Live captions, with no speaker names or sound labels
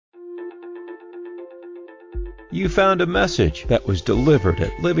You found a message that was delivered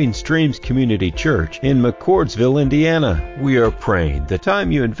at Living Streams Community Church in McCordsville, Indiana. We are praying the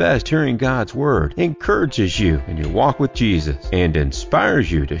time you invest hearing God's Word encourages you in your walk with Jesus and inspires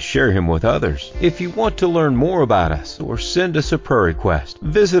you to share Him with others. If you want to learn more about us or send us a prayer request,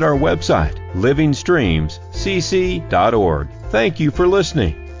 visit our website, livingstreamscc.org. Thank you for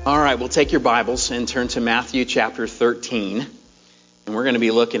listening. All right, we'll take your Bibles and turn to Matthew chapter 13. And we're going to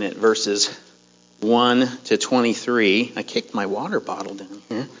be looking at verses 1 to 23. I kicked my water bottle down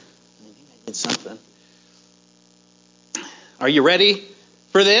here. I think I did something. Are you ready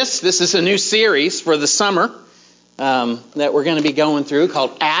for this? This is a new series for the summer that we're going to be going through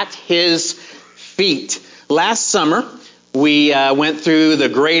called At His Feet. Last summer, we went through the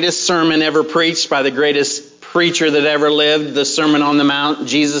greatest sermon ever preached by the greatest preacher that ever lived, the Sermon on the Mount,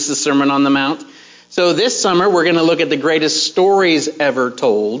 Jesus' Sermon on the Mount. So this summer, we're going to look at the greatest stories ever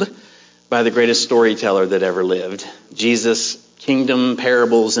told by the greatest storyteller that ever lived. Jesus' kingdom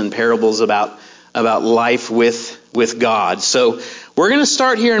parables and parables about life with God. So we're going to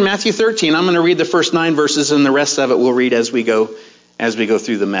start here in Matthew 13. I'm going to read the first 9 verses, and the rest of it we'll read as we go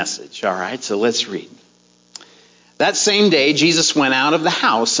through the message. All right, so let's read. That same day, Jesus went out of the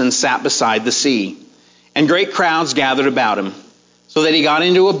house and sat beside the sea, and great crowds gathered about him, so that he got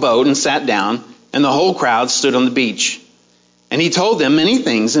into a boat and sat down, and the whole crowd stood on the beach. And he told them many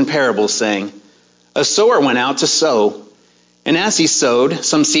things in parables, saying, A sower went out to sow. And as he sowed,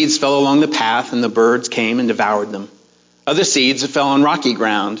 some seeds fell along the path, and the birds came and devoured them. Other seeds fell on rocky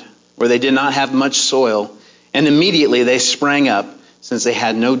ground, where they did not have much soil. And immediately they sprang up, since they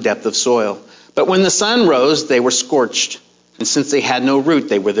had no depth of soil. But when the sun rose, they were scorched. And since they had no root,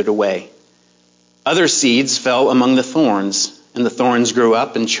 they withered away. Other seeds fell among the thorns, and the thorns grew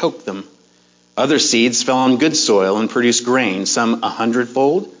up and choked them. Other seeds fell on good soil and produced grain, some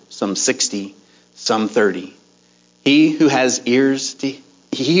 100-fold, some 60, some 30. He who has ears,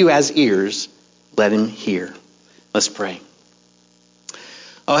 let him hear. Let's pray.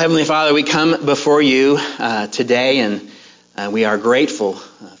 Oh, Heavenly Father, we come before you today, and we are grateful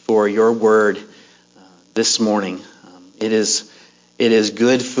for your word this morning. It is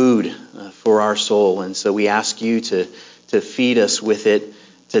good food for our soul, and so we ask you to feed us with it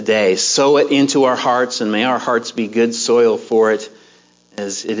today. Sow it into our hearts, and may our hearts be good soil for it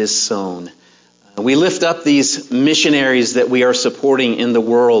as it is sown. We lift up these missionaries that we are supporting in the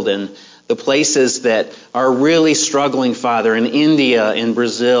world and the places that are really struggling, Father, in India, in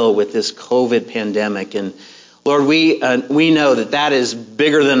Brazil with this COVID pandemic. And Lord, we know that is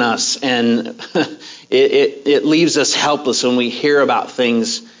bigger than us, and it leaves us helpless when we hear about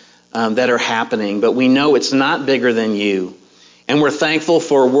things that are happening. But we know it's not bigger than you. And we're thankful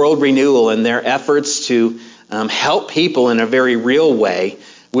for World Renewal and their efforts to help people in a very real way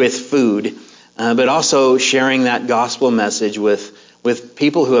with food, but also sharing that gospel message with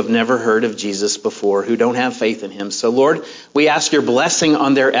people who have never heard of Jesus before, who don't have faith in him. So, Lord, we ask your blessing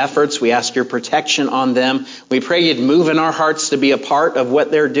on their efforts. We ask your protection on them. We pray you'd move in our hearts to be a part of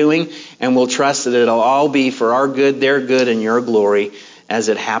what they're doing, and we'll trust that it'll all be for our good, their good, and your glory as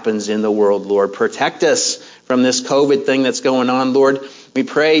it happens in the world, Lord. Protect us from this COVID thing that's going on, Lord. We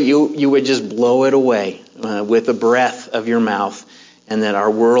pray you would just blow it away with the breath of your mouth, and that our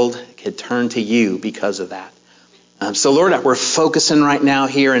world could turn to you because of that. So, Lord, we're focusing right now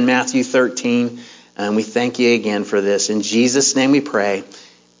here in Matthew 13, and we thank you again for this. In Jesus' name we pray,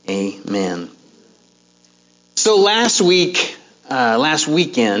 amen. So last weekend,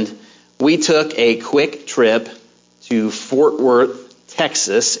 we took a quick trip to Fort Worth,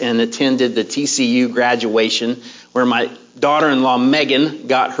 Texas, and attended the TCU graduation where my daughter-in-law Megan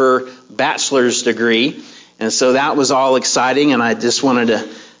got her bachelor's degree. And so that was all exciting, and I just wanted to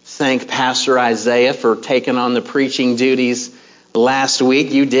thank Pastor Isaiah for taking on the preaching duties last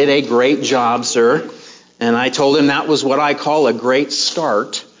week. You did a great job, sir. And I told him that was what I call a great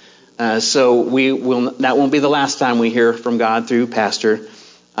start. So that won't be the last time we hear from God through Pastor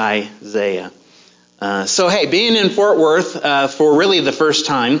Isaiah. So, hey, being in Fort Worth for really the first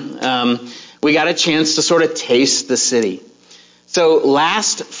time, we got a chance to sort of taste the city. So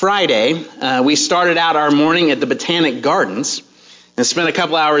last Friday, we started out our morning at the Botanic Gardens and spent a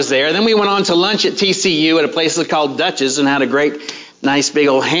couple hours there. Then we went on to lunch at TCU at a place called Dutch's and had a great, nice big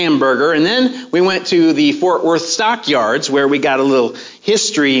old hamburger. And then we went to the Fort Worth Stockyards where we got a little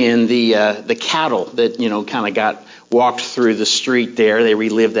history in the cattle that, kind of got walked through the street there. They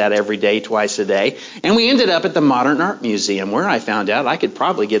relive that every day, twice a day. And we ended up at the Modern Art Museum where I found out I could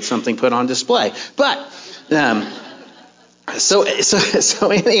probably get something put on display. But, so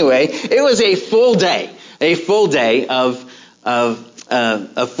anyway, it was a full day of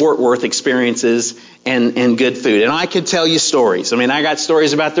of Fort Worth experiences and good food. And I could tell you stories. I mean, I got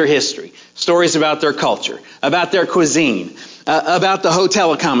stories about their history, stories about their culture, about their cuisine, about the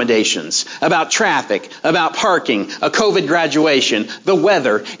hotel accommodations, about traffic, about parking, a COVID graduation, the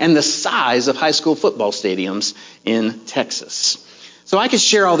weather, and the size of high school football stadiums in Texas. So I could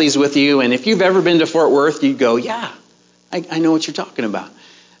share all these with you, and if you've ever been to Fort Worth, you'd go, yeah, I know what you're talking about.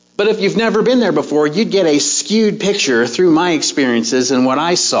 But if you've never been there before, you'd get a skewed picture through my experiences and what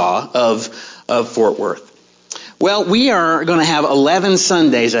I saw of Fort Worth. Well, we are going to have 11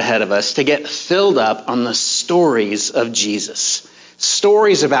 Sundays ahead of us to get filled up on the stories of Jesus.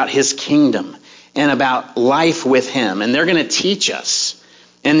 Stories about his kingdom and about life with him. And they're going to teach us.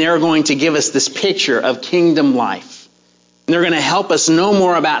 And they're going to give us this picture of kingdom life. And they're going to help us know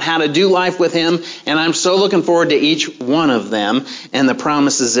more about how to do life with him. And I'm so looking forward to each one of them and the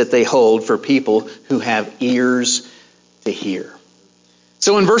promises that they hold for people who have ears to hear.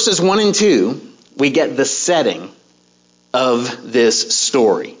 So in verses 1 and 2, we get the setting of this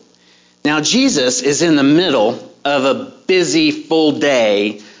story. Now, Jesus is in the middle of a busy, full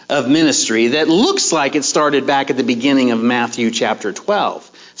day of ministry that looks like it started back at the beginning of Matthew chapter 12.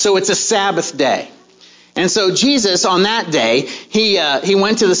 So it's a Sabbath day. And so Jesus, on that day, he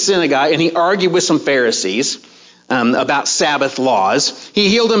went to the synagogue and he argued with some Pharisees about Sabbath laws. He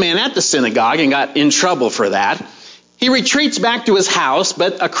healed a man at the synagogue and got in trouble for that. He retreats back to his house,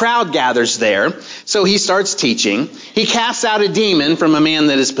 but a crowd gathers there, so he starts teaching. He casts out a demon from a man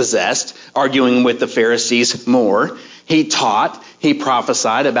that is possessed, arguing with the Pharisees more. He taught, he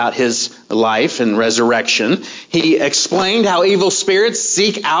prophesied about his life and resurrection. He explained how evil spirits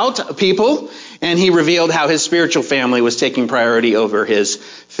seek out people, and he revealed how his spiritual family was taking priority over his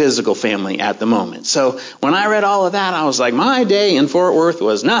physical family at the moment. So when I read all of that, I was like, my day in Fort Worth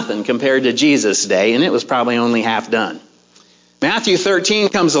was nothing compared to Jesus' day, and it was probably only half done. Matthew 13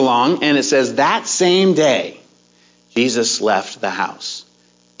 comes along, and it says, that same day, Jesus left the house,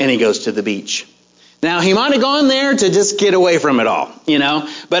 and he goes to the beach. Now, he might have gone there to just get away from it all,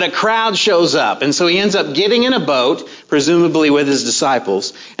 but a crowd shows up. And so he ends up getting in a boat, presumably with his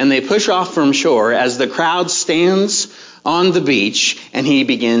disciples, and they push off from shore as the crowd stands on the beach and he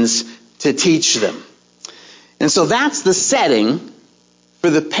begins to teach them. And so that's the setting for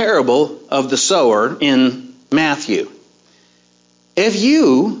the parable of the sower in Matthew. If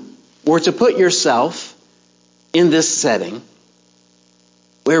you were to put yourself in this setting,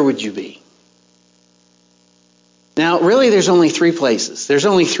 where would you be? Now, really, there's only three places. There's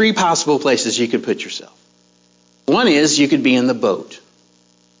only three possible places you could put yourself. One is you could be in the boat.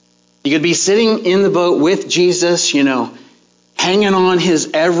 You could be sitting in the boat with Jesus, hanging on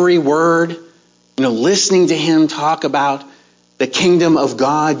his every word, listening to him talk about the kingdom of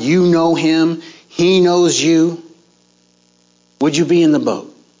God. You know him. He knows you. Would you be in the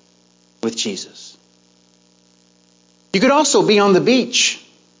boat with Jesus? You could also be on the beach.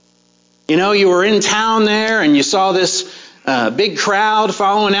 You were in town there and you saw this big crowd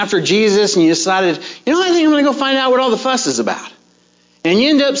following after Jesus and you decided, I think I'm going to go find out what all the fuss is about. And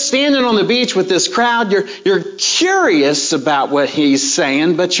you end up standing on the beach with this crowd. You're curious about what he's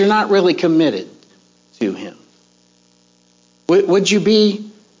saying, but you're not really committed to him. Would you be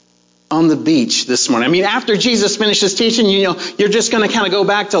on the beach this morning? I mean, after Jesus finishes teaching, you're just going to kind of go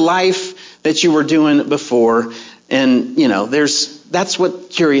back to life that you were doing before. And, that's what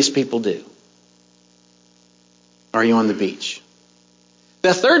curious people do. Are you on the beach?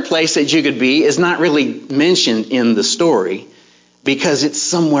 The third place that you could be is not really mentioned in the story because it's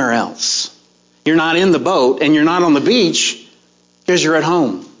somewhere else. You're not in the boat and you're not on the beach because you're at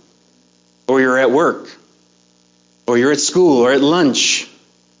home or you're at work or you're at school or at lunch.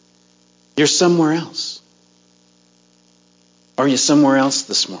 You're somewhere else. Are you somewhere else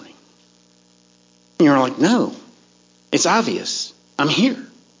this morning? And you're like, no, it's obvious. I'm here.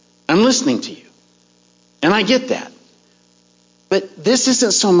 I'm listening to you. And I get that. But this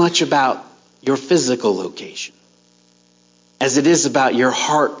isn't so much about your physical location as it is about your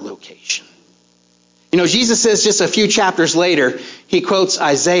heart location. Jesus says just a few chapters later, he quotes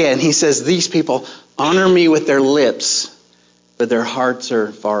Isaiah and he says, these people honor me with their lips, but their hearts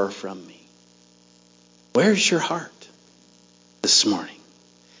are far from me. Where's your heart this morning?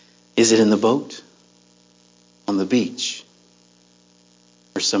 Is it in the boat, on the beach,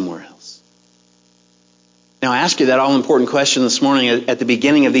 or somewhere else? Now, I ask you that all-important question this morning at the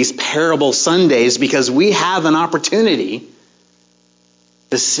beginning of these parable Sundays because we have an opportunity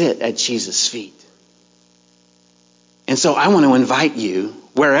to sit at Jesus' feet. And so I want to invite you,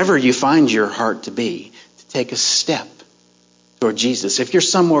 wherever you find your heart to be, to take a step toward Jesus. If you're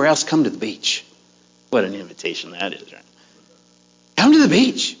somewhere else, come to the beach. What an invitation that is, right? Come to the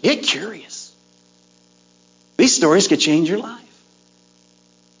beach. Get curious. These stories could change your life.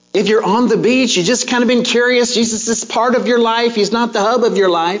 If you're on the beach, you've just kind of been curious. Jesus is part of your life. He's not the hub of your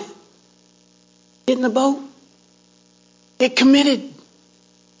life. Get in the boat. Get committed.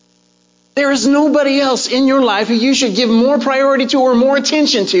 There is nobody else in your life who you should give more priority to or more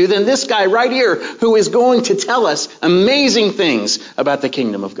attention to than this guy right here who is going to tell us amazing things about the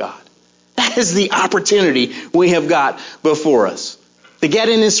kingdom of God. That is the opportunity we have got before us. To get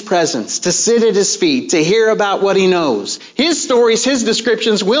in His presence, to sit at His feet, to hear about what He knows. His stories, His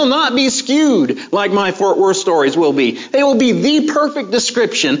descriptions will not be skewed like my Fort Worth stories will be. They will be the perfect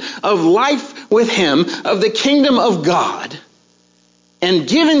description of life with Him, of the kingdom of God, and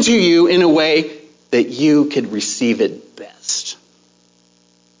given to you in a way that you could receive it best.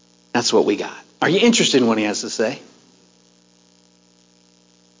 That's what we got. Are you interested in what He has to say?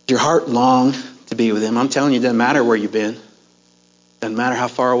 Your heart long to be with Him. I'm telling you, it doesn't matter where you've been. Doesn't matter how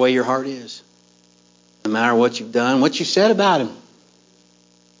far away your heart is. Doesn't matter what you've done, what you said about Him.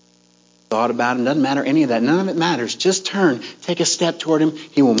 Thought about Him. Doesn't matter any of that. None of it matters. Just turn. Take a step toward Him.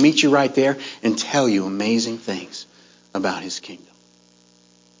 He will meet you right there and tell you amazing things about His kingdom.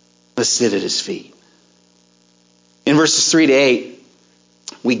 Let's sit at His feet. In verses 3 to 8,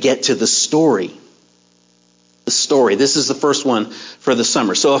 we get to the story. The story. This is the first one for the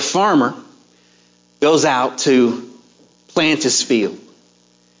summer. So a farmer goes out to plant his field.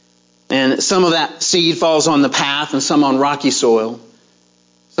 And some of that seed falls on the path and some on rocky soil.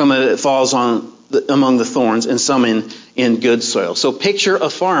 Some of it falls among the thorns and some in good soil. So picture a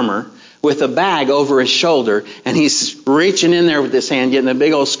farmer with a bag over his shoulder and he's reaching in there with his hand, getting a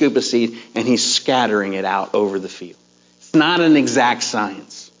big old scoop of seed, and he's scattering it out over the field. It's not an exact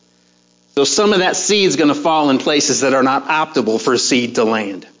science. So some of that seed's going to fall in places that are not optimal for seed to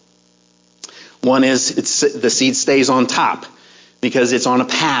land. One is the seed stays on top because it's on a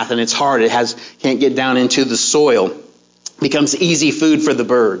path and it's hard. It can't get down into the soil. It becomes easy food for the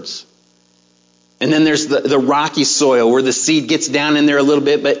birds. And then there's the rocky soil where the seed gets down in there a little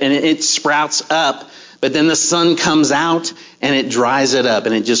bit, and it sprouts up. But then the sun comes out and it dries it up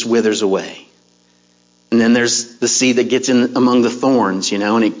and it just withers away. And then there's the seed that gets in among the thorns, and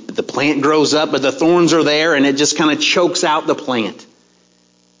the plant grows up, but the thorns are there and it just kind of chokes out the plant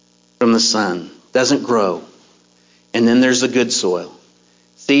from the sun. Doesn't grow. And then there's the good soil.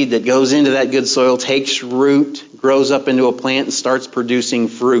 Seed that goes into that good soil takes root, grows up into a plant, and starts producing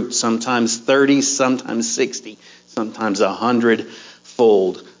fruit. Sometimes 30, sometimes 60, sometimes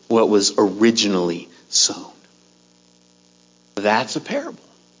 100-fold what was originally sown. That's a parable.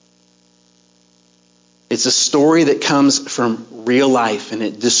 It's a story that comes from real life, and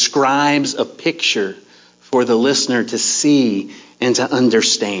it describes a picture for the listener to see and to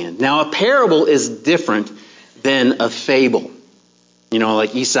understand. Now, a parable is different than a fable.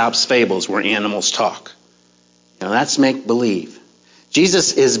 Like Aesop's fables where animals talk. That's make-believe.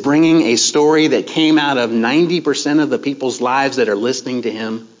 Jesus is bringing a story that came out of 90% of the people's lives that are listening to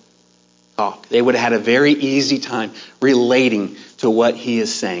Him talk. They would have had a very easy time relating to what He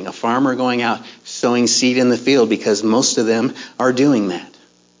is saying. A farmer going out sowing seed in the field, because most of them are doing that.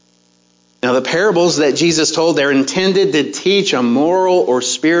 Now, the parables that Jesus told, they're intended to teach a moral or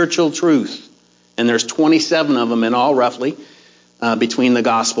spiritual truth. And there's 27 of them in all, roughly, between the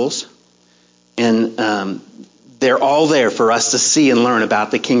Gospels. And they're all there for us to see and learn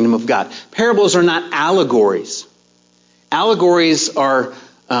about the kingdom of God. Parables are not allegories. Allegories are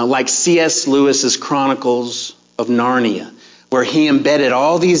like C.S. Lewis's Chronicles of Narnia, where he embedded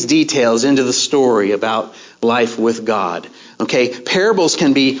all these details into the story about life with God. Okay, parables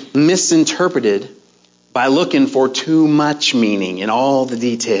can be misinterpreted by looking for too much meaning in all the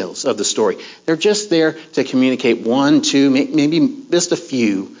details of the story. They're just there to communicate one, two, maybe just a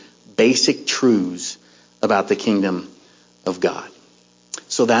few basic truths about the kingdom of God.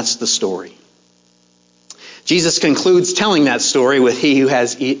 So that's the story. Jesus concludes telling that story with, "He who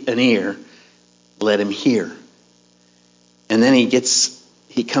has an ear, let him hear." And then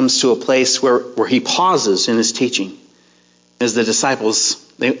he comes to a place where he pauses in his teaching. As the disciples,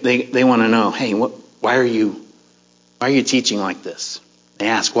 they want to know, hey, why are you teaching like this? They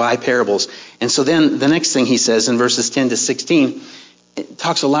ask, why parables? And so then the next thing he says in verses 10 to 16, it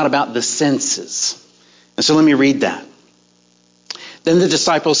talks a lot about the senses. And so let me read that. Then the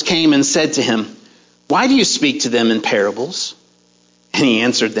disciples came and said to him, "Why do you speak to them in parables?" And he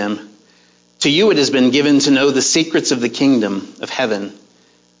answered them, "To you it has been given to know the secrets of the kingdom of heaven,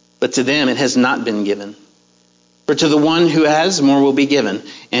 but to them it has not been given. For to the one who has, more will be given,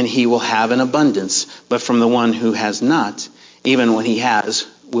 and he will have an abundance. But from the one who has not, even what he has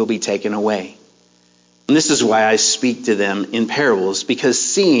will be taken away." And this is why I speak to them in parables, because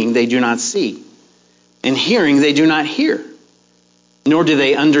seeing they do not see, and hearing they do not hear, nor do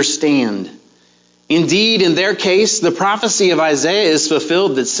they understand. Indeed, in their case, the prophecy of Isaiah is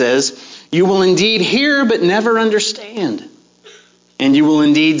fulfilled that says, you will indeed hear but never understand, and you will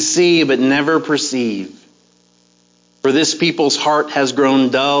indeed see but never perceive. For this people's heart has grown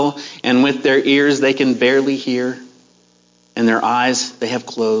dull, and with their ears they can barely hear, and their eyes they have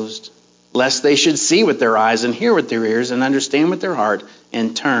closed, lest they should see with their eyes and hear with their ears and understand with their heart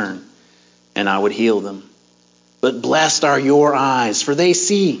and turn, and I would heal them. But blessed are your eyes, for they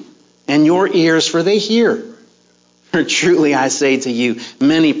see, and your ears, for they hear. For truly I say to you,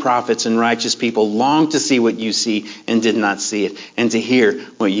 many prophets and righteous people longed to see what you see and did not see it, and to hear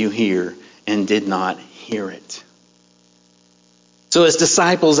what you hear and did not hear it. So his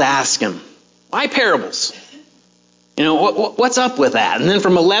disciples ask him, why parables? What's up with that? And then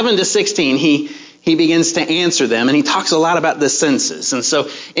from 11 to 16, he begins to answer them, and he talks a lot about the senses. And so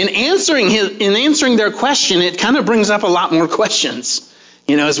in answering their question, it kind of brings up a lot more questions,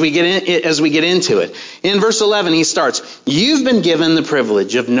 as we get into it. In verse 11, he starts, you've been given the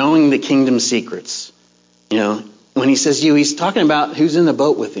privilege of knowing the kingdom secrets. When he says you, he's talking about who's in the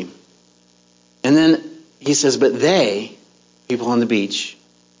boat with him. And then he says, but they, people on the beach,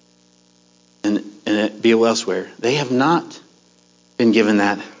 and people elsewhere, they have not been given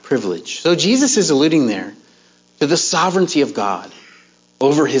that privilege. So Jesus is alluding there to the sovereignty of God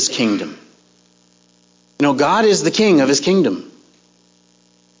over his kingdom. God is the king of his kingdom.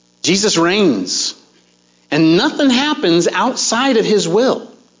 Jesus reigns, and nothing happens outside of his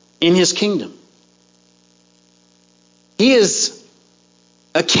will in his kingdom. He is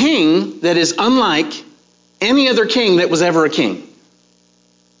a king that is unlike any other king that was ever a king.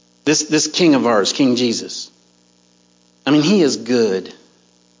 This king of ours, King Jesus. He is good.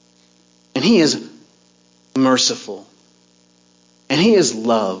 And he is merciful. And he is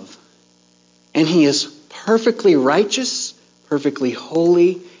love. And he is perfectly righteous, perfectly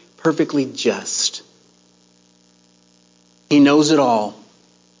holy, perfectly just. He knows it all.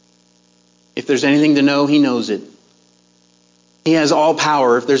 If there's anything to know, he knows it. He has all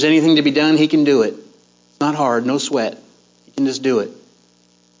power. If there's anything to be done, he can do it. It's not hard, no sweat. He can just do it.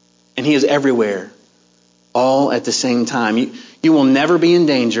 And he is everywhere, all at the same time. You will never be in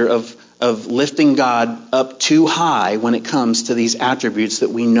danger of lifting God up too high when it comes to these attributes that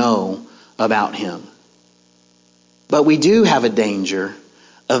we know about him. But we do have a danger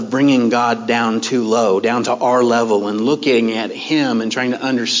of bringing God down too low, down to our level, and looking at him and trying to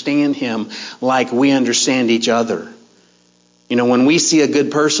understand him like we understand each other. When we see a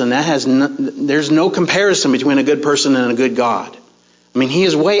good person, there's no comparison between a good person and a good God. He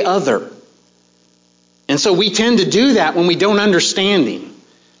is way other. And so we tend to do that when we don't understand him.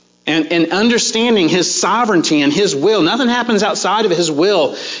 And understanding his sovereignty and his will. Nothing happens outside of his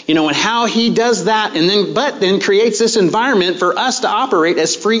will. And how he does that but then creates this environment for us to operate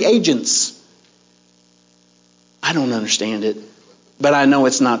as free agents. I don't understand it, but I know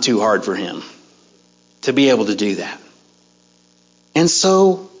it's not too hard for him to be able to do that. And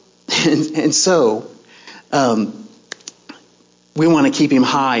so we want to keep him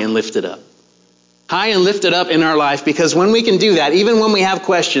high and lifted up. High and lifted up in our life, because when we can do that, even when we have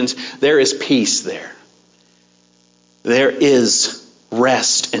questions, there is peace there. There is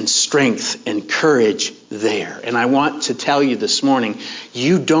rest and strength and courage there. And I want to tell you this morning,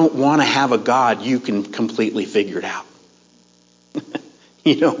 you don't want to have a God you can completely figure it out.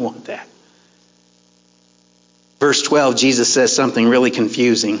 You don't want that. Verse 12, Jesus says something really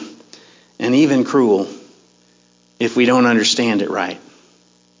confusing and even cruel if we don't understand it right.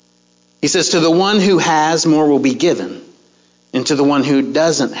 He says, to the one who has, more will be given. And to the one who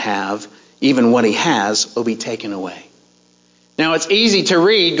doesn't have, even what he has will be taken away. Now, it's easy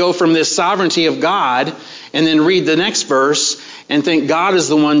to go from this sovereignty of God, and then read the next verse and think God is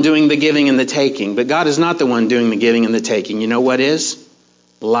the one doing the giving and the taking. But God is not the one doing the giving and the taking. You know what is?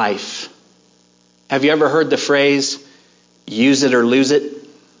 Life. Have you ever heard the phrase, use it or lose it?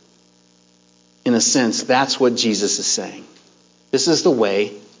 In a sense, that's what Jesus is saying. This is the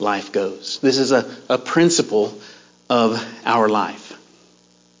way life goes. This is a principle of our life.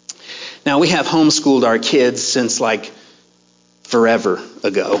 Now, we have homeschooled our kids since forever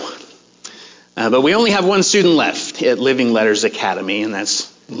ago. But we only have one student left at Living Letters Academy, and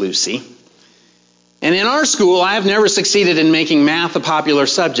that's Lucy. And in our school, I have never succeeded in making math a popular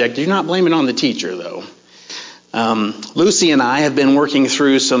subject. Do not blame it on the teacher, though. Lucy and I have been working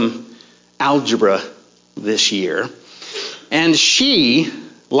through some algebra this year. And she,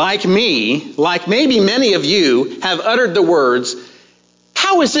 like me, like maybe many of you, have uttered the words,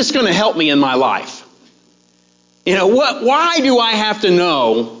 how is this going to help me in my life? Why do I have to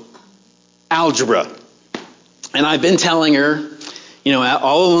know algebra? And I've been telling her,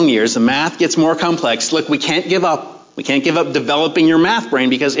 all along the years, the math gets more complex. Look, we can't give up. We can't give up developing your math brain,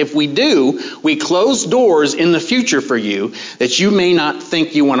 because if we do, we close doors in the future for you that you may not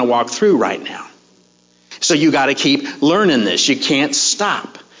think you want to walk through right now. So you got to keep learning this. You can't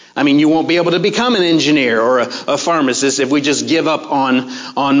stop. You won't be able to become an engineer or a pharmacist if we just give up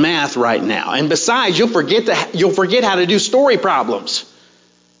on math right now. And besides, you'll forget how to do story problems.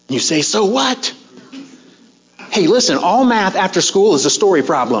 You say, so what? Hey, listen, all math after school is a story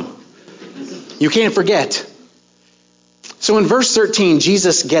problem. You can't forget. So in verse 13,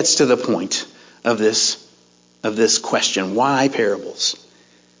 Jesus gets to the point of this question. Why parables?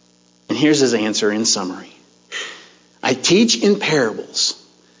 And here's his answer in summary. I teach in parables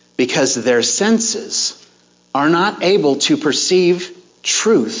because their senses are not able to perceive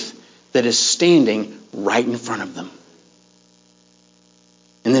truth that is standing right in front of them.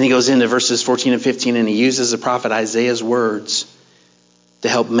 And then he goes into verses 14 and 15, and he uses the prophet Isaiah's words to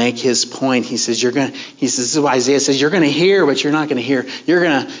help make his point. He says, this is what Isaiah says, you're going to hear, but you're not going to hear. You're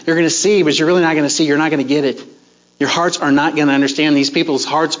going to see, but you're really not going to see. You're not going to get it. Your hearts are not going to understand. These people's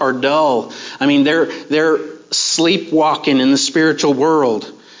hearts are dull. They're sleepwalking in the spiritual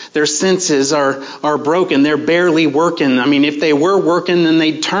world. Their senses are broken. They're barely working. If they were working, then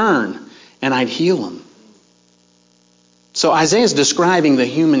they'd turn and I'd heal them. So Isaiah's describing the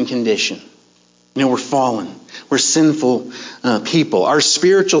human condition. We're fallen. We're sinful people. Our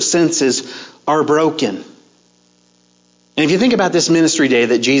spiritual senses are broken. And if you think about this ministry day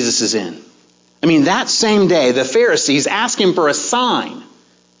that Jesus is in, that same day, the Pharisees asked him for a sign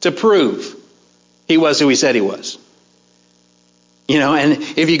to prove he was who he said he was. And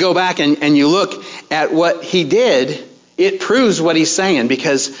if you go back and you look at what he did, it proves what he's saying,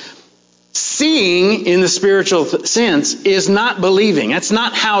 because seeing in the spiritual sense is not believing. That's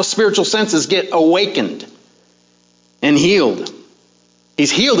not how spiritual senses get awakened and healed.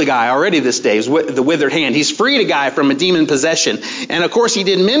 He's healed a guy already this day, the withered hand. He's freed a guy from a demon possession. And of course, he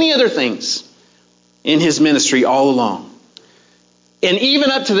did many other things in his ministry all along. And even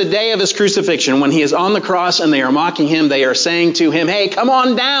up to the day of his crucifixion, when he is on the cross and they are mocking him, they are saying to him, hey, come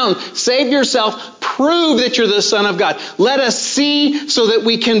on down, save yourself, prove that you're the Son of God. Let us see so that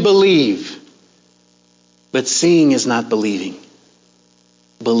we can believe. But seeing is not believing.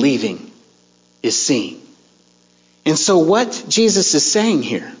 Believing is seeing. And so what Jesus is saying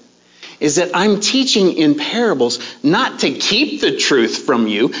here is that I'm teaching in parables not to keep the truth from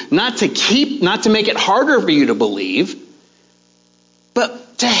you, not to make it harder for you to believe,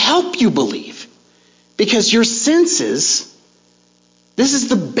 but to help you believe. Because your senses, this is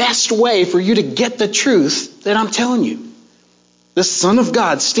the best way for you to get the truth that I'm telling you. The Son of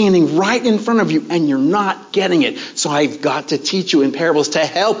God standing right in front of you, and you're not getting it. So I've got to teach you in parables to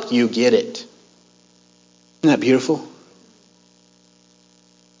help you get it. Isn't that beautiful?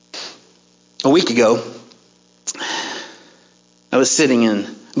 A week ago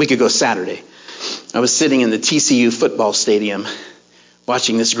Saturday, I was sitting in the TCU football stadium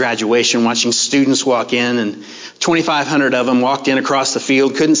watching this graduation, watching students walk in, and 2,500 of them walked in across the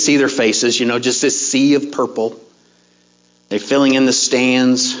field, couldn't see their faces, just this sea of purple. They're filling in the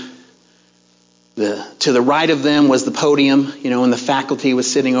stands. To the right of them was the podium, and the faculty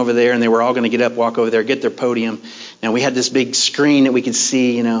was sitting over there, and they were all going to get up, walk over there, get their podium. Now we had this big screen that we could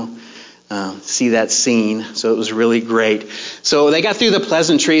see, see that scene. So it was really great. So they got through the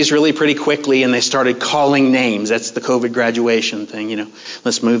pleasantries really pretty quickly, and they started calling names. That's the COVID graduation thing,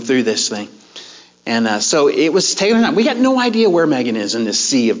 Let's move through this thing. And so it was taken out. We got no idea where Megan is in this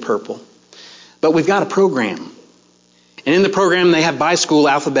sea of purple. But we've got a program. And in the program, they have by school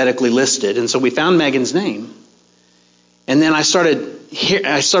alphabetically listed. And so we found Megan's name. And then I started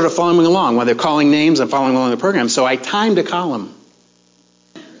following along. While they're calling names, I'm following along the program. So I timed a column.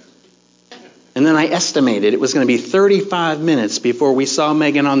 And then I estimated it was going to be 35 minutes before we saw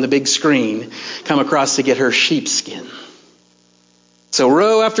Megan on the big screen come across to get her sheepskin. So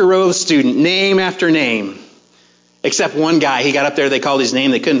row after row of student, name after name. Except one guy, he got up there, they called his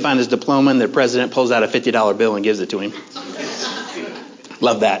name, they couldn't find his diploma, and the president pulls out a $50 bill and gives it to him.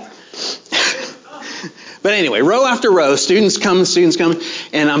 Love that. But anyway, row after row, students come,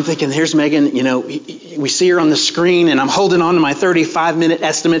 and I'm thinking, here's Megan, we see her on the screen, and I'm holding on to my 35-minute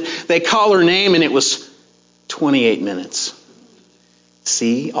estimate. They call her name, and it was 28 minutes.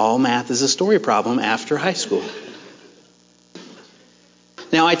 See, all math is a story problem after high school.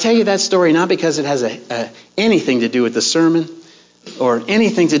 Now, I tell you that story not because it has anything to do with the sermon or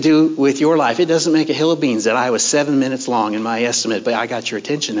anything to do with your life. It doesn't make a hill of beans that I was 7 minutes long in my estimate, but I got your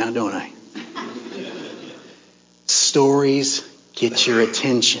attention now, don't I? stories get your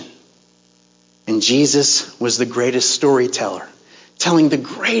attention. And Jesus was the greatest storyteller, telling the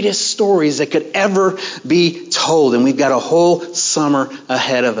greatest stories that could ever be told. And we've got a whole summer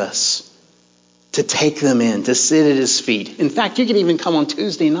ahead of us to take them in, to sit at his feet. In fact, you could even come on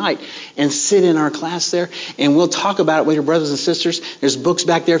Tuesday night and sit in our class there, and we'll talk about it with your brothers and sisters. There's books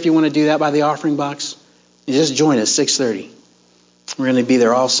back there if you want to do that by the offering box. You just join us, 6:30. We're going to be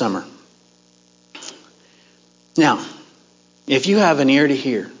there all summer. Now, if you have an ear to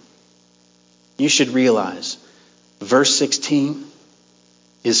hear, you should realize verse 16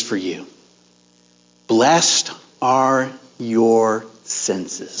 is for you. Blessed are your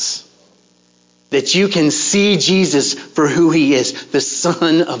senses, that you can see Jesus for who he is, the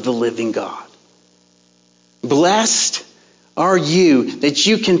Son of the living God. Blessed are you that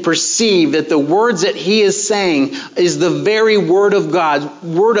you can perceive that the words that he is saying is the very word of God,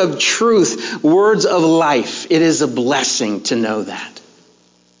 word of truth, words of life. It is a blessing to know that.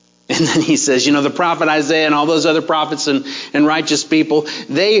 And then he says, the prophet Isaiah and all those other prophets and righteous people,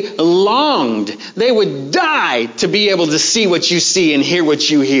 they longed, they would die to be able to see what you see and hear what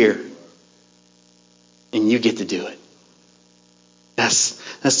you hear. And you get to do it.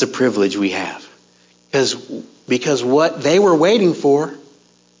 That's the privilege we have. Because what they were waiting for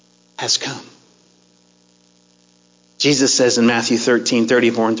has come. Jesus says in Matthew 13,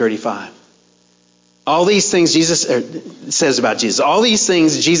 34 and 35. All these things Jesus says about Jesus. All these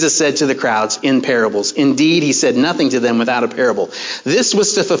things Jesus said to the crowds in parables. Indeed, he said nothing to them without a parable. This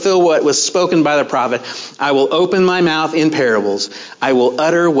was to fulfill what was spoken by the prophet. I will open my mouth in parables. I will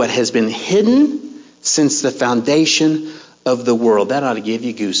utter what has been hidden since the foundation of the world. That ought to give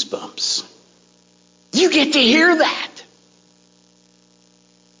you goosebumps. You get to hear that.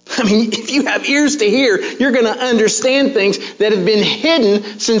 I mean, if you have ears to hear, you're going to understand things that have been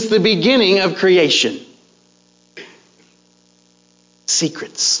hidden since the beginning of creation.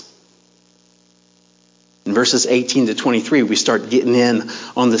 Secrets. In verses 18 to 23, we start getting in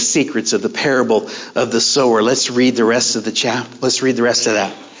on the secrets of the parable of the sower. Let's read the rest of the chapter. Let's read the rest of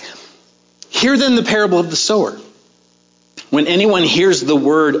that. Hear then the parable of the sower. When anyone hears the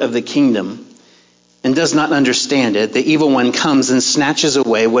word of the kingdom and does not understand it, the evil one comes and snatches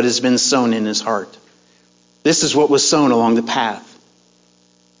away what has been sown in his heart. This is what was sown along the path.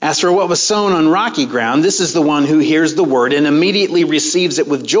 As for what was sown on rocky ground, this is the one who hears the word and immediately receives it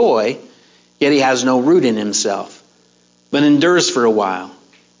with joy, yet he has no root in himself, but endures for a while.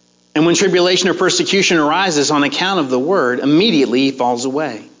 And when tribulation or persecution arises on account of the word, immediately he falls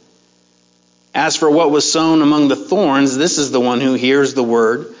away. As for what was sown among the thorns, this is the one who hears the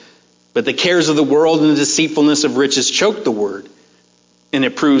word, but the cares of the world and the deceitfulness of riches choke the word, and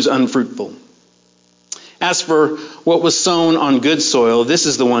it proves unfruitful. As for what was sown on good soil, this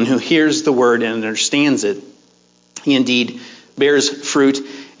is the one who hears the word and understands it. He indeed bears fruit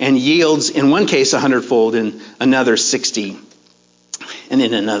and yields, in one case 100-fold, in another 60, and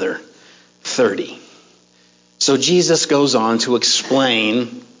in another 30. So Jesus goes on to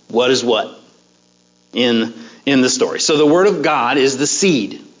explain what is what in the story. So the word of God is the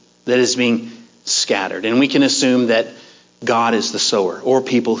seed that is being scattered. And we can assume that God is the sower, or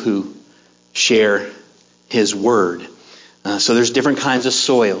people who share his word. So there's different kinds of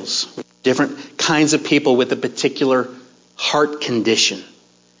soils, different kinds of people with a particular heart condition.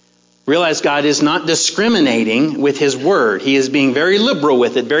 Realize God is not discriminating with his word. He is being very liberal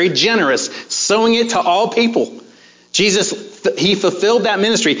with it, very generous, sowing it to all people. Jesus, he fulfilled that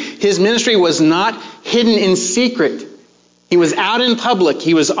ministry. His ministry was not hidden in secret. He was out in public.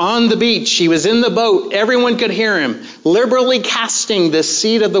 He was on the beach. He was in the boat. Everyone could hear him, liberally casting the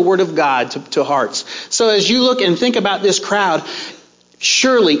seed of the word of God to hearts. So as you look and think about this crowd,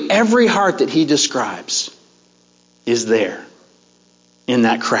 surely every heart that he describes is there in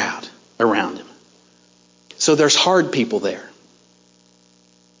that crowd around him. So there's hard people there.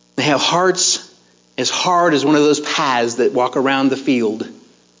 They have hearts as hard as one of those paths that walk around the field.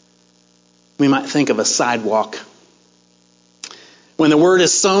 We might think of a sidewalk. When the word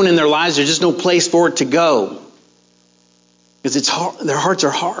is sown in their lives, there's just no place for it to go. Because it's hard, their hearts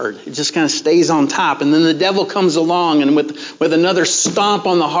are hard. It just kind of stays on top. And then the devil comes along and with another stomp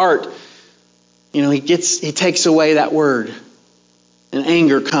on the heart, he takes away that word. And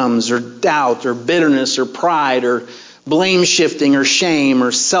anger comes, or doubt, or bitterness, or pride, or blame shifting, or shame,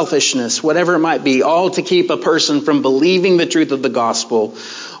 or selfishness, whatever it might be, all to keep a person from believing the truth of the gospel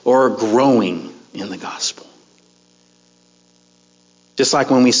or growing in the gospel. Just like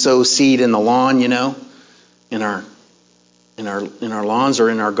when we sow seed in the lawn, in our lawns or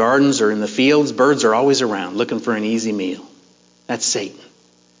in our gardens or in the fields, birds are always around looking for an easy meal. That's Satan.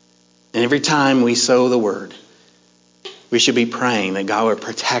 And every time we sow the word, we should be praying that God would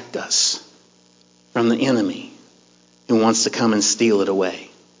protect us from the enemy who wants to come and steal it away.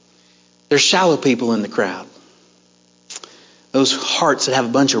 There's shallow people in the crowd. Those hearts that have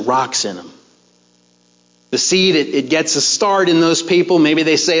a bunch of rocks in them. The seed, it gets a start in those people. Maybe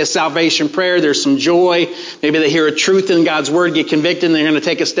they say a salvation prayer. There's some joy. Maybe they hear a truth in God's word, get convicted, and they're going to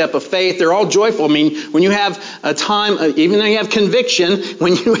take a step of faith. They're all joyful. I mean, when you have a time, even though you have conviction,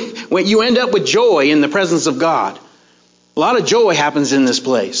 when you end up with joy in the presence of God, a lot of joy happens in this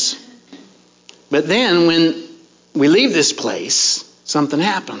place. But then when we leave this place, something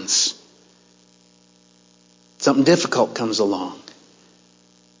happens. Something difficult comes along.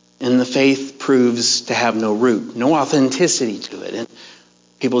 And the faith proves to have no root, no authenticity to it. And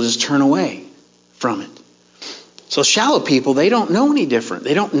people just turn away from it. So shallow people, they don't know any different.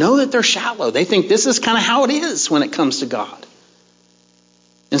 They don't know that they're shallow. They think this is kind of how it is when it comes to God.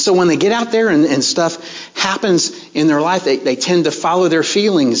 And so when they get out there and stuff happens in their life, they tend to follow their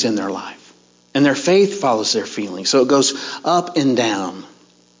feelings in their life. And their faith follows their feelings. So it goes up and down.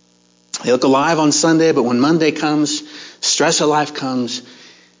 They look alive on Sunday, but when Monday comes, stress of life comes,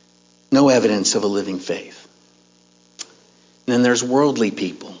 no evidence of a living faith. And then there's worldly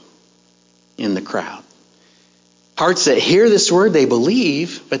people in the crowd. Hearts that hear this word, they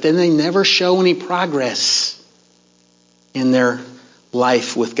believe, but then they never show any progress in their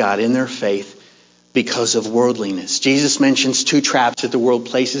life with God, in their faith, because of worldliness. Jesus mentions two traps that the world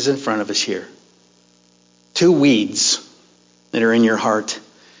places in front of us here. Two weeds that are in your heart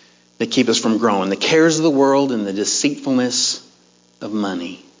that keep us from growing. The cares of the world and the deceitfulness of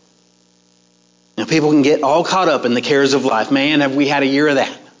money. Now, people can get all caught up in the cares of life. Man, have we had a year of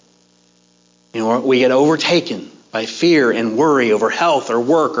that. You know, we get overtaken by fear and worry over health or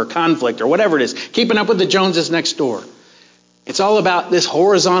work or conflict or whatever it is. Keeping up with the Joneses next door. It's all about this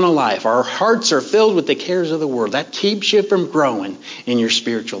horizontal life. Our hearts are filled with the cares of the world. That keeps you from growing in your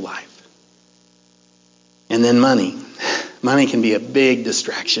spiritual life. And then money. Money can be a big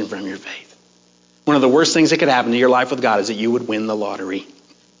distraction from your faith. One of the worst things that could happen to your life with God is that you would win the lottery.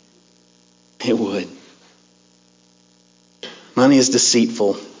 It would. Money is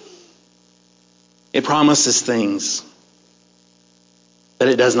deceitful. It promises things, but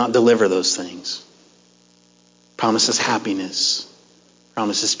it does not deliver those things. It promises happiness. It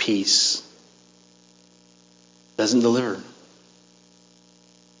promises peace. It doesn't deliver.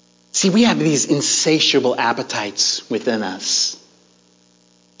 See, we have these insatiable appetites within us.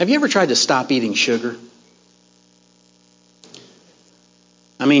 Have you ever tried to stop eating sugar?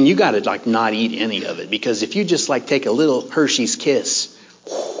 I mean, you got to not eat any of it, because if you just take a little Hershey's Kiss,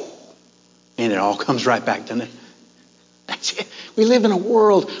 and it all comes right back to it. We live in a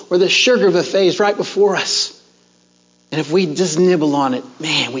world where the sugar buffet is right before us. And if we just nibble on it,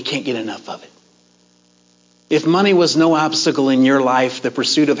 man, we can't get enough of it. If money was no obstacle in your life, the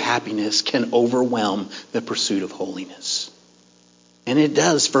pursuit of happiness can overwhelm the pursuit of holiness. And it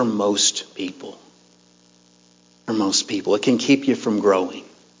does for most people. For most people. It can keep you from growing.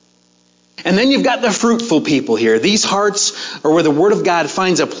 And then you've got the fruitful people here. These hearts are where the Word of God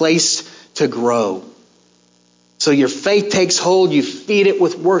finds a place to grow. So your faith takes hold. You feed it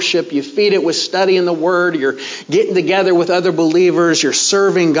with worship. You feed it with studying the Word. You're getting together with other believers. You're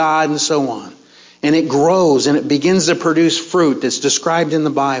serving God and so on. And it grows and it begins to produce fruit that's described in the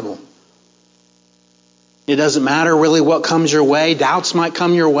Bible. It doesn't matter really what comes your way. Doubts might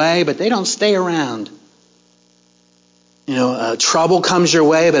come your way, but they don't stay around. Trouble comes your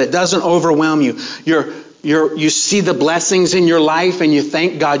way, but it doesn't overwhelm you. You see the blessings in your life and you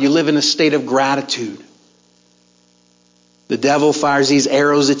thank God. You live in a state of gratitude. The devil fires these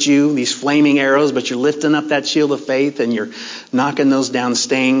arrows at you, these flaming arrows, but you're lifting up that shield of faith and you're knocking those down,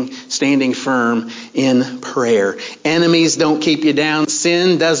 standing firm in prayer. Enemies don't keep you down.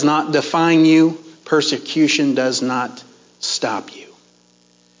 Sin does not define you. Persecution does not stop you.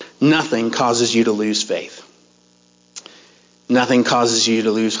 Nothing causes you to lose faith. Nothing causes you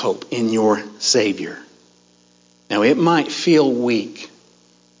to lose hope in your Savior. Now, it might feel weak,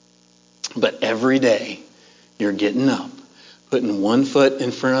 but every day you're getting up, putting one foot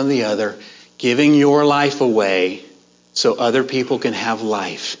in front of the other, giving your life away so other people can have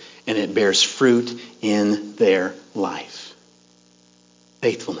life, and it bears fruit in their life.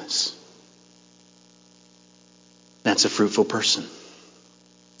 Faithfulness. That's a fruitful person.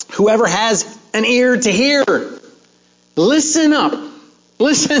 Whoever has an ear to hear, listen up.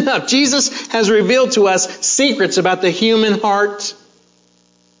 Listen up. Jesus has revealed to us secrets about the human heart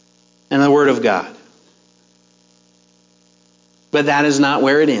and the Word of God. But that is not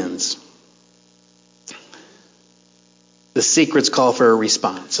where it ends. The secrets call for a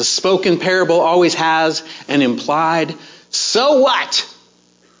response. A spoken parable always has an implied So what?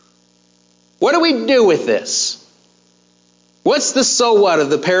 What do we do with this? What's the so what of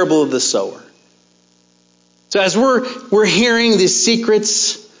the parable of the sower? So as we're hearing the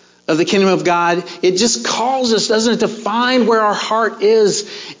secrets of the kingdom of God, it just calls us, doesn't it, to find where our heart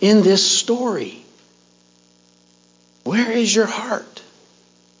is in this story. Where is your heart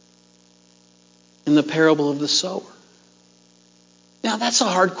in the parable of the sower? Now, that's a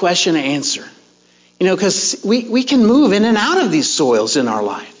hard question to answer. Because we can move in and out of these soils in our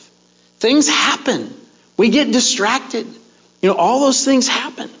life. Things happen. We get distracted. All those things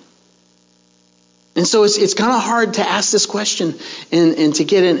happen. And so it's kind of hard to ask this question and to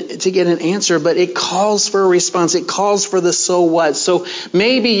get an answer, but it calls for a response. It calls for the so what. So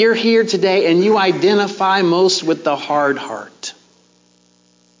maybe you're here today and you identify most with the hard heart.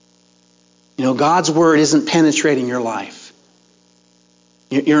 God's word isn't penetrating your life.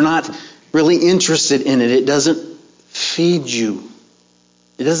 You're not really interested in it. It doesn't feed you.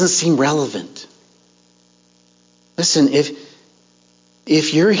 It doesn't seem relevant. Listen,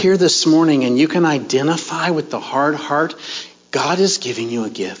 if you're here this morning and you can identify with the hard heart, God is giving you a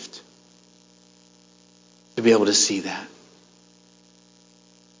gift to be able to see that.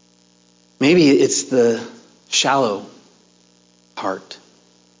 Maybe it's the shallow heart,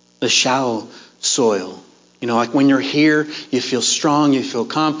 the shallow soil. Like when you're here, you feel strong, you feel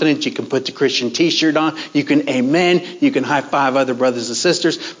confident, you can put the Christian t-shirt on, you can amen, you can high five other brothers and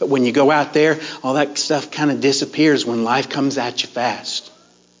sisters. But when you go out there, all that stuff kind of disappears when life comes at you fast.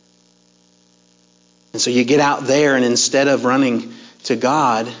 And so you get out there, and instead of running to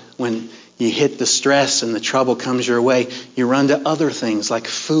God when you hit the stress and the trouble comes your way, you run to other things like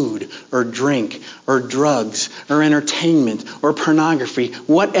food or drink or drugs or entertainment or pornography.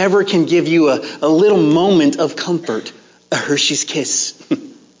 Whatever can give you a little moment of comfort. A Hershey's Kiss.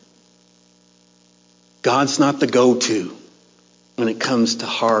 God's not the go-to when it comes to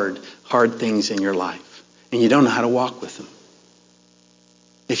hard things in your life. And you don't know how to walk with them.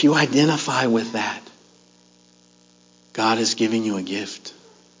 If you identify with that, God is giving you a gift.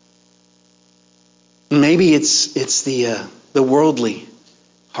 Maybe it's the worldly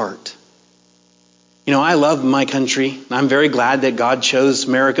heart. I love my country. I'm very glad that God chose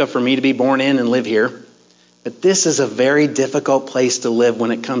America for me to be born in and live here. But this is a very difficult place to live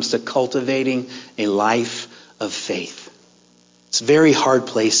when it comes to cultivating a life of faith. It's a very hard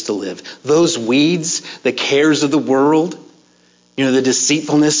place to live. Those weeds, the cares of the world, the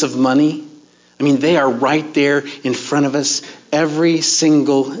deceitfulness of money, they are right there in front of us every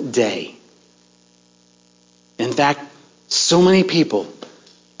single day. In fact, so many people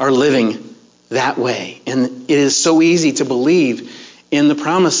are living that way. And it is so easy to believe in the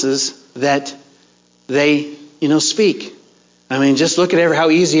promises that they, speak. Just look at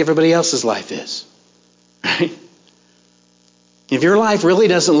how easy everybody else's life is. Right? If your life really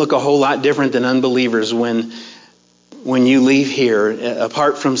doesn't look a whole lot different than unbelievers when you leave here,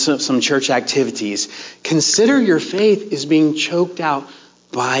 apart from some church activities, consider your faith is being choked out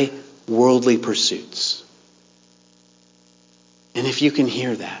by worldly pursuits. And if you can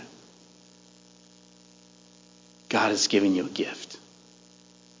hear that, God is giving you a gift.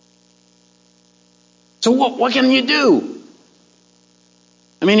 So what can you do?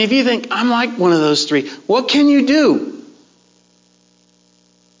 If you think, I'm like one of those three, what can you do?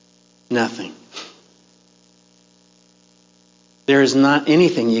 Nothing. There is not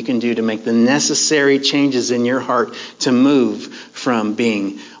anything you can do to make the necessary changes in your heart to move from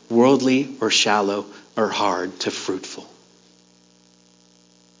being worldly or shallow or hard to fruitful.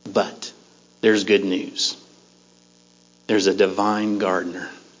 But there's good news. There's a divine gardener.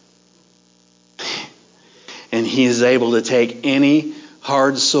 And he is able to take any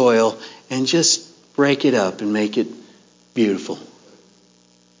hard soil and just break it up and make it beautiful.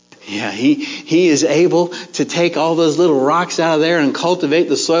 Yeah, he is able to take all those little rocks out of there and cultivate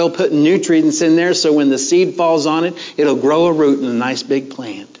the soil, put nutrients in there so when the seed falls on it, it'll grow a root in a nice big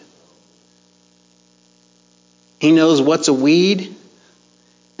plant. He knows what's a weed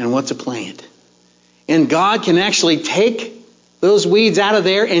and what's a plant. And God can actually take those weeds out of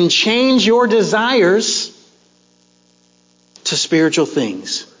there and change your desires to spiritual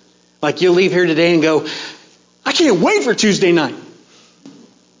things. Like you'll leave here today and go, I can't wait for Tuesday night.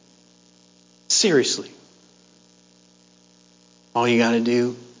 Seriously. All you got to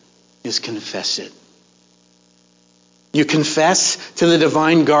do is confess it. You confess to the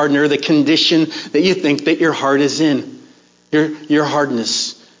divine gardener the condition that you think that your heart is in. Your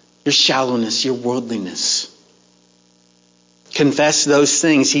hardness, your shallowness, your worldliness. Confess those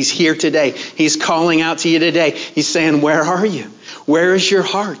things. He's here today. He's calling out to you today. He's saying, where are you? Where is your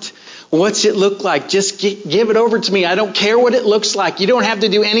heart? What's it look like? Just give it over to me. I don't care what it looks like. You don't have to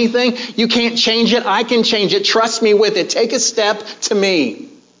do anything. You can't change it. I can change it. Trust me with it. Take a step to me.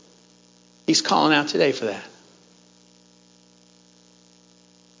 He's calling out today for that.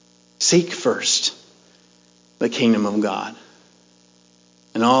 Seek first the kingdom of God.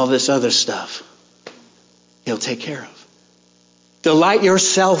 And all this other stuff, He'll take care of. Delight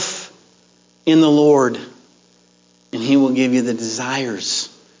yourself in the Lord, and He will give you the desires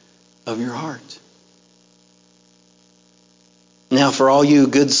of your heart. Now, for all you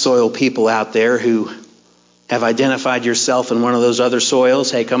good soil people out there who have identified yourself in one of those other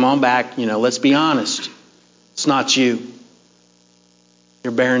soils, hey, come on back. Let's be honest. It's not you.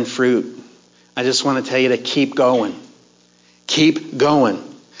 You're bearing fruit. I just want to tell you to keep going. Keep going.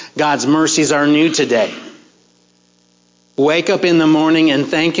 God's mercies are new today. Wake up in the morning and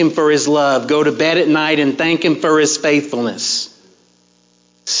thank Him for His love. Go to bed at night and thank Him for His faithfulness.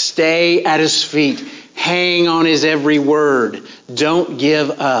 Stay at His feet. Hang on His every word. Don't give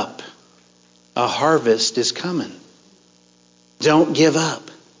up. A harvest is coming. Don't give up.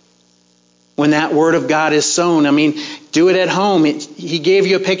 When that Word of God is sown, do it at home. He gave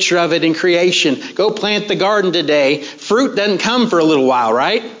you a picture of it in creation. Go plant the garden today. Fruit doesn't come for a little while,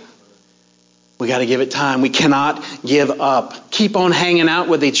 right? We got to give it time. We cannot give up. Keep on hanging out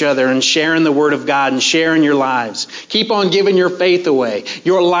with each other and sharing the Word of God and sharing your lives. Keep on giving your faith away,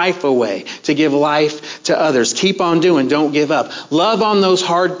 your life away, to give life to others. Keep on doing. Don't give up. Love on those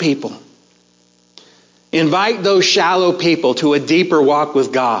hard people. Invite those shallow people to a deeper walk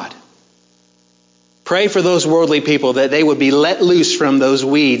with God. Pray for those worldly people that they would be let loose from those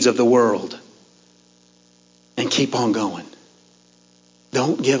weeds of the world. And keep on going.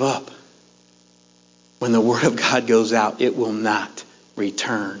 Don't give up. When the Word of God goes out, it will not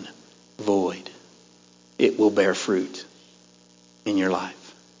return void. It will bear fruit in your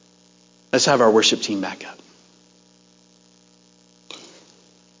life. Let's have our worship team back up.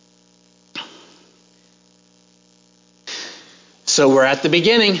 So we're at the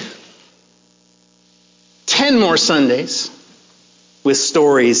beginning. 10 more Sundays with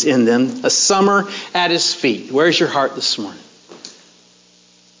stories in them. A summer at His feet. Where's your heart this morning?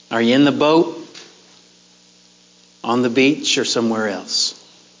 Are you in the boat? On the beach or somewhere else?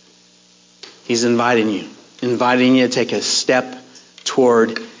 He's inviting you to take a step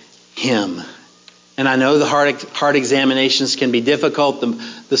toward Him. And I know the heart examinations can be difficult.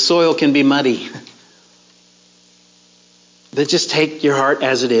 The soil can be muddy. But just take your heart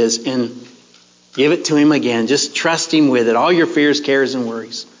as it is and give it to Him again. Just trust Him with it. All your fears, cares, and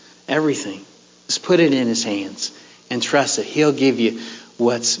worries. Everything. Just put it in His hands and trust it. He'll give you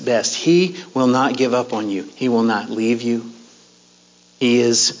what's best. He will not give up on you. He will not leave you. He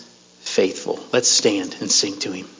is faithful. Let's stand and sing to Him.